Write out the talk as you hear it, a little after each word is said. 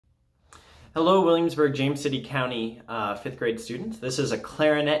Hello, Williamsburg, James City County 5th grade students. This is a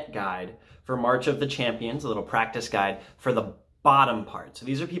clarinet guide for March of the Champions, a little practice guide for the bottom part. So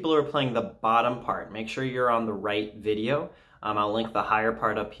these are people who are playing the bottom part. Make sure you're on the right video. I'll link the higher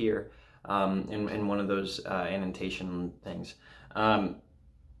part up here in one of those annotation things.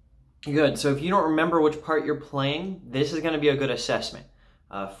 Good, so if you don't remember which part you're playing, this is going to be a good assessment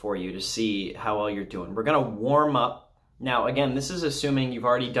for you to see how well you're doing. We're going to warm up. Now, again, this is assuming you've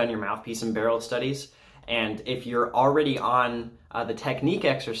already done your mouthpiece and barrel studies, and if you're already on the technique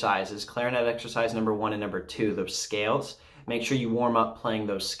exercises, clarinet exercise number 1 and number 2, those scales, make sure you warm up playing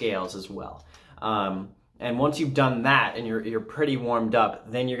those scales as well. And once you've done that and you're pretty warmed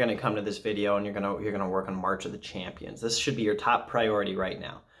up, then you're going to come to this video and you're going to work on March of the Champions. This should be your top priority right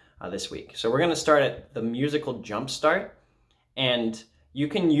now this week. So we're going to start at the musical jump start, and you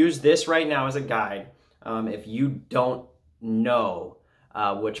can use this right now as a guide if you don't know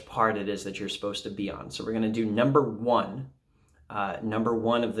which part it is that you're supposed to be on. So we're going to do number 1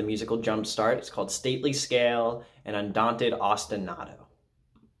 of the musical jump start. It's called Stately Scale and Undaunted Ostinato.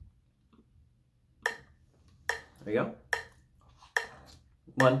 There we go.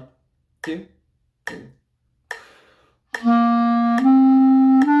 1, 2, 3.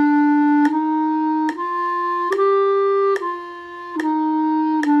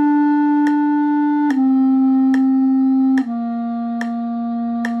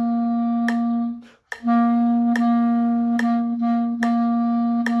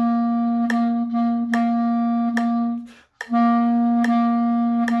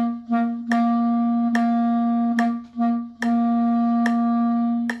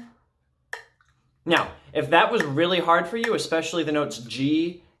 Now, if that was really hard for you, especially the notes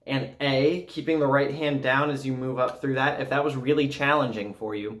G and A, keeping the right hand down as you move up through that, if that was really challenging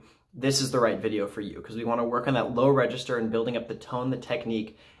for you, this is the right video for you, because we want to work on that low register and building up the tone, the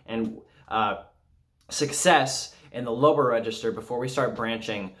technique, and success in the lower register before we start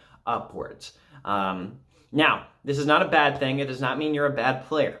branching upwards. Now, this is not a bad thing. It does not mean you're a bad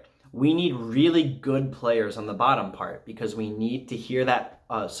player. We need really good players on the bottom part because we need to hear that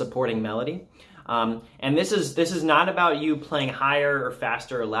supporting melody. And this is not about you playing higher or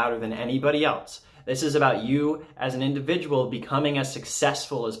faster or louder than anybody else. This is about you as an individual becoming as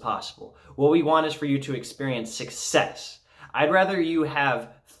successful as possible. What we want is for you to experience success. I'd rather you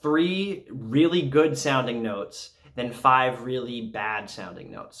have 3 really good sounding notes than 5 really bad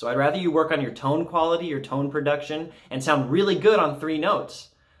sounding notes. So I'd rather you work on your tone quality, your tone production, and sound really good on 3 notes,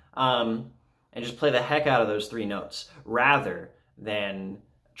 and just play the heck out of those 3 notes, rather than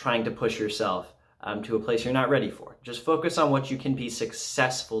trying to push yourself to a place you're not ready for. Just focus on what you can be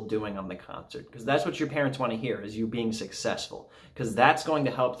successful doing on the concert, because that's what your parents want to hear, is you being successful, because that's going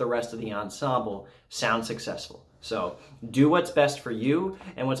to help the rest of the ensemble sound successful. So do what's best for you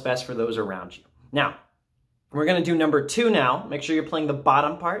and what's best for those around you. Now, we're going to do number 2 now. Make sure you're playing the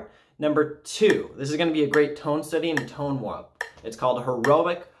bottom part. Number 2. This is going to be a great tone study and tone warm-up. It's called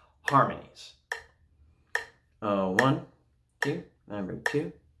Heroic Harmonies. 1, 2, number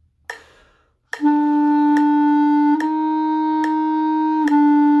 2.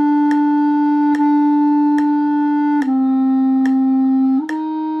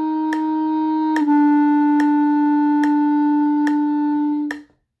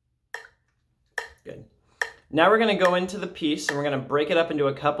 Good. Now we're going to go into the piece and we're going to break it up into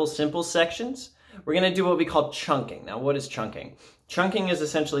a couple simple sections. We're going to do what we call chunking. Now, what is chunking? Chunking is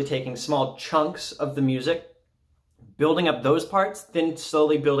essentially taking small chunks of the music, building up those parts, then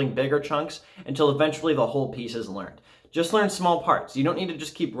slowly building bigger chunks until eventually the whole piece is learned. Just learn small parts. You don't need to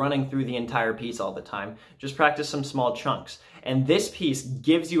just keep running through the entire piece all the time. Just practice some small chunks. And this piece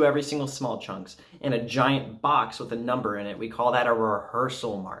gives you every single small chunks in a giant box with a number in it. We call that a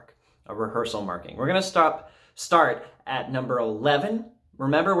rehearsal mark, a rehearsal marking. We're going to start at number 11.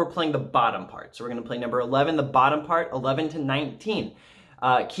 Remember, we're playing the bottom part. So we're going to play number 11, the bottom part, 11 to 19.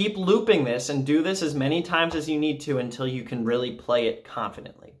 Keep looping this and do this as many times as you need to until you can really play it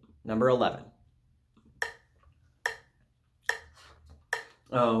confidently. Number 11.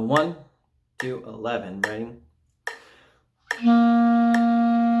 1, 2, 11. Ready?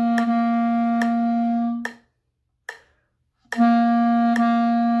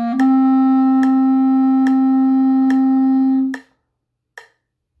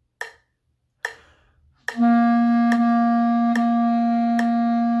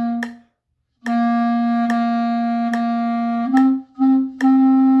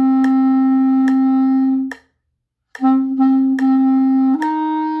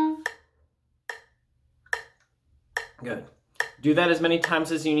 Good. Do that as many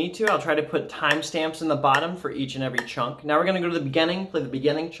times as you need to. I'll try to put timestamps in the bottom for each and every chunk. Now we're going to go to the beginning, play the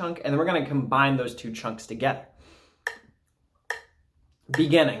beginning chunk, and then we're going to combine those two chunks together.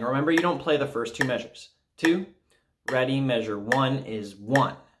 Beginning. Remember, you don't play the first two measures. 2, ready, measure 1 is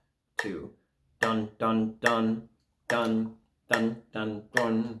 1, 2, dun, dun, dun, dun, dun, dun,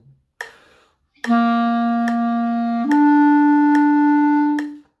 dun.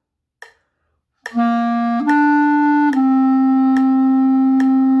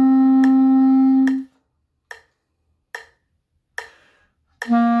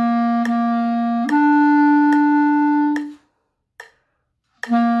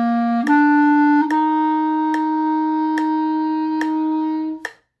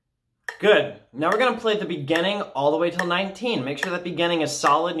 Good. Now we're going to play the beginning all the way till 19. Make sure that beginning is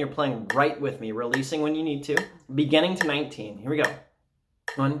solid and you're playing right with me, releasing when you need to. Beginning to 19. Here we go.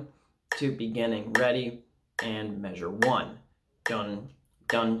 1, 2, beginning, ready, and measure 1. Dun,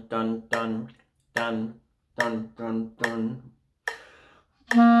 dun, dun, dun, dun, dun, dun, dun.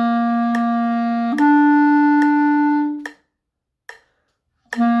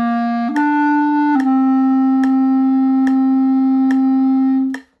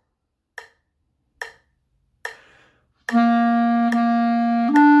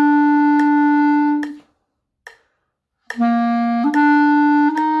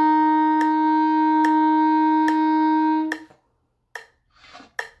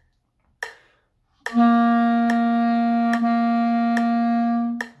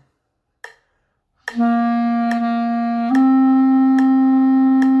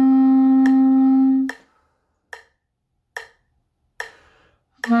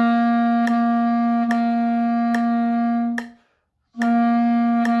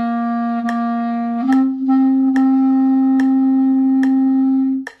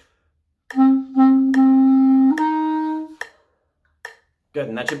 Good,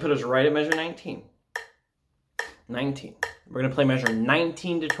 and that should put us right at measure 19. 19. We're going to play measure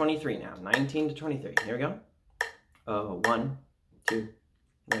 19 to 23 now. 19 to 23. Here we go. 1, 2,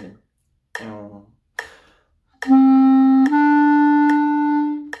 ready.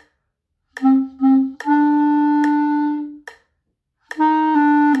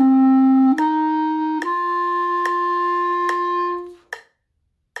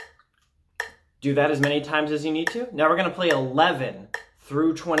 Do that as many times as you need to. Now we're going to play 11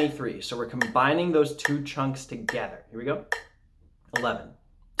 through 23. So we're combining those two chunks together. Here we go. 11,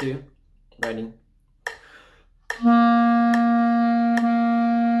 2, ready.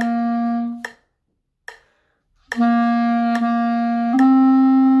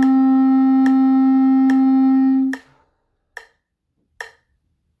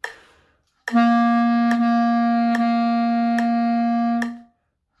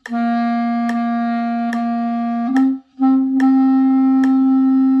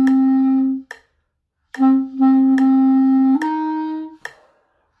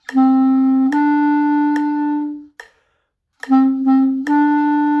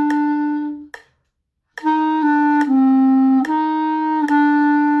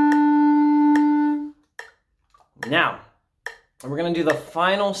 Now, we're going to do the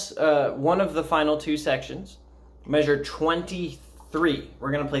final, one of the final two sections, measure 23.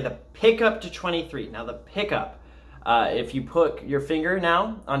 We're going to play the pickup to 23. Now the pickup, if you put your finger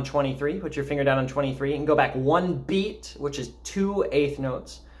now on 23, put your finger down on 23 and go back one beat, which is 2 eighth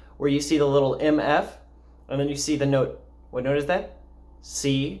notes, where you see the little MF, and then you see the note, what note is that?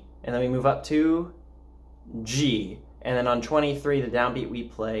 C, and then we move up to G, and then on 23, the downbeat, we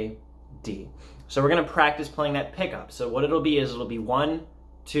play D. So we're going to practice playing that pickup. So what it'll be is it'll be 1,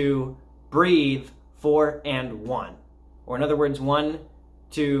 2, breathe, 4, and 1. Or in other words, 1,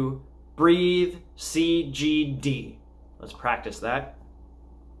 2, breathe, C, G, D. Let's practice that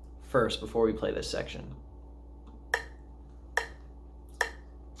first before we play this section.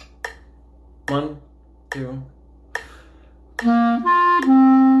 1, 2.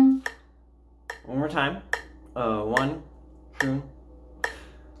 One more time. 1, 2.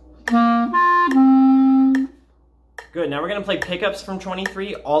 Good, now we're going to play pickups from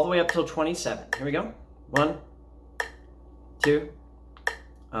 23 all the way up till 27. Here we go. 1, 2,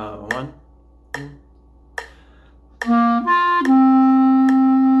 1, 2.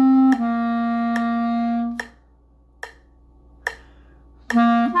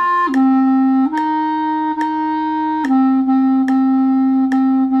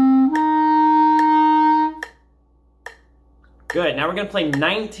 Good, now we're going to play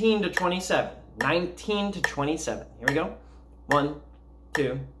 19 to 27. 19 to 27. Here we go. 1,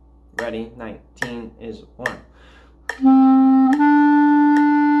 2, ready. 19 is 1.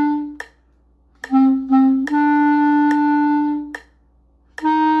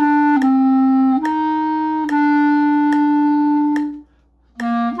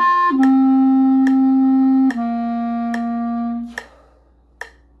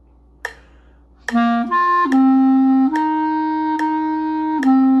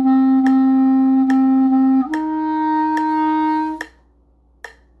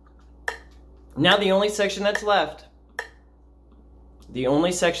 Now the only section that's left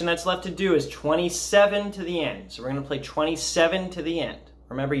to do is 27 to the end. So we're going to play 27 to the end.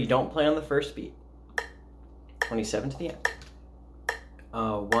 Remember, you don't play on the first beat. 27 to the end.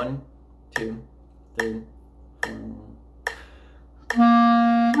 1, 2, 3, 4.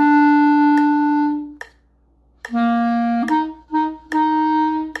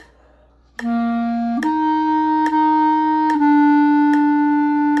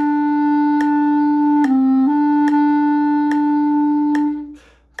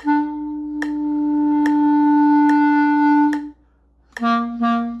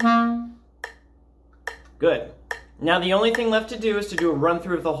 Good. Now the only thing left to do is to do a run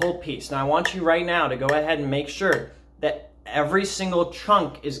through of the whole piece. Now I want you right now to go ahead and make sure that every single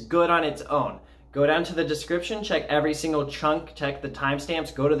chunk is good on its own. Go down to the description, check every single chunk, check the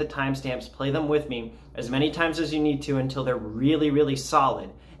timestamps, go to the timestamps, play them with me as many times as you need to until they're really, really solid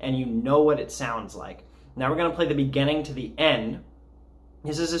and you know what it sounds like. Now we're going to play the beginning to the end.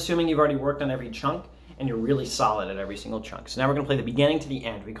 This is assuming you've already worked on every chunk and you're really solid at every single chunk. So now we're going to play the beginning to the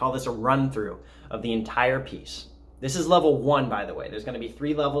end. We call this a run through of the entire piece. This is level 1, by the way. There's going to be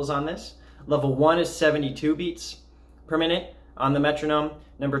 3 levels on this. Level 1 is 72 beats per minute on the metronome.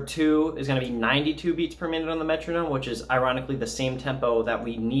 Number 2 is going to be 92 beats per minute on the metronome, which is ironically the same tempo that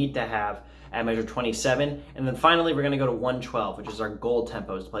we need to have at measure 27. And then finally, we're going to go to 112, which is our goal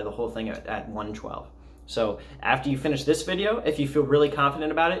tempo, is to play the whole thing at 112. So after you finish this video, if you feel really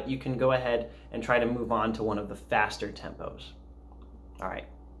confident about it, you can go ahead and try to move on to one of the faster tempos. All right,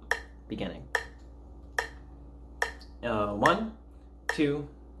 beginning. 1, 2,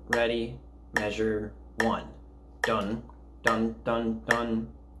 ready, measure 1. Dun, dun, dun, dun,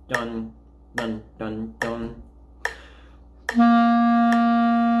 dun, dun, dun, dun.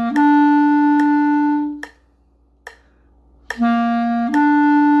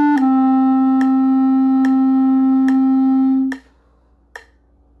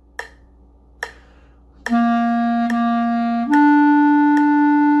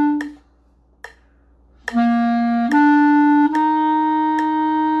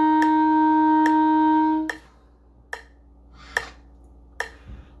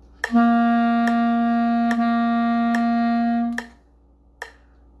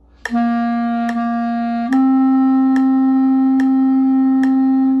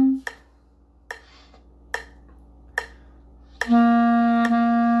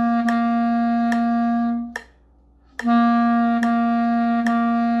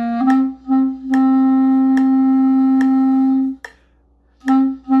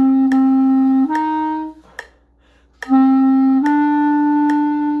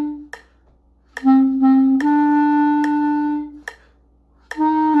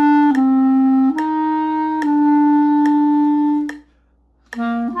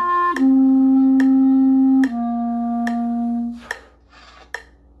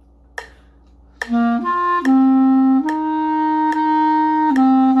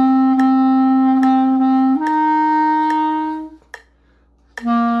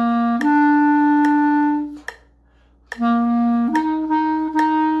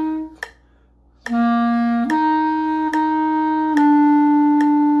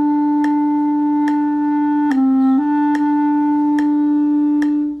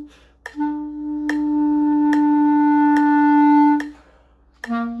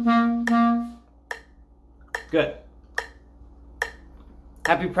 Good.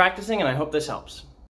 Happy practicing, and I hope this helps.